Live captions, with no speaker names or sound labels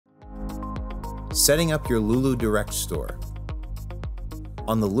Setting up your Lulu Direct store.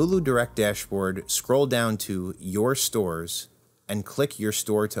 On the Lulu Direct dashboard, scroll down to Your Stores and click your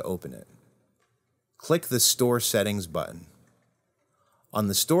store to open it. Click the Store Settings button. On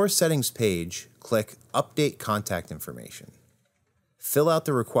the Store Settings page, click Update Contact Information. Fill out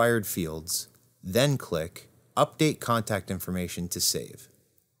the required fields, then click Update Contact Information to save.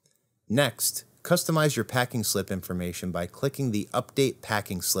 Next, customize your packing slip information by clicking the Update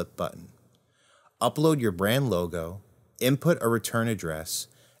Packing Slip button. Upload your brand logo, input a return address,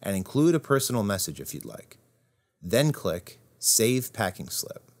 and include a personal message if you'd like. Then click Save Packing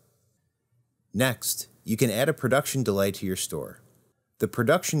Slip. Next, you can add a production delay to your store. The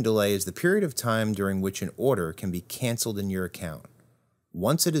production delay is the period of time during which an order can be canceled in your account.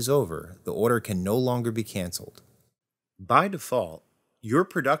 Once it is over, the order can no longer be canceled. By default, your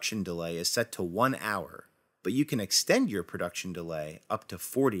production delay is set to 1 hour, but you can extend your production delay up to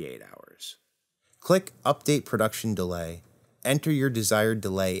 48 hours. Click Update Production Delay, enter your desired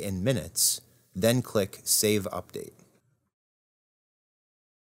delay in minutes, then click Save Update.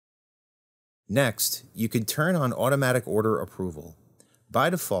 Next, you can turn on automatic order approval. By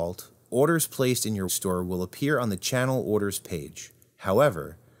default, orders placed in your store will appear on the Channel Orders page.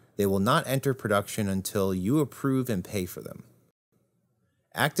 However, they will not enter production until you approve and pay for them.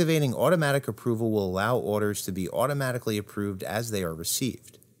 Activating automatic approval will allow orders to be automatically approved as they are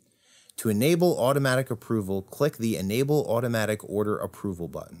received. To enable automatic approval, click the Enable Automatic Order Approval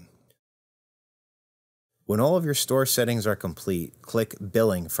button. When all of your store settings are complete, click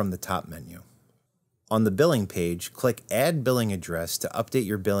Billing from the top menu. On the billing page, click Add Billing Address to update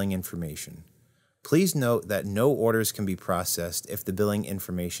your billing information. Please note that no orders can be processed if the billing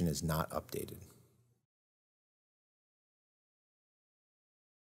information is not updated.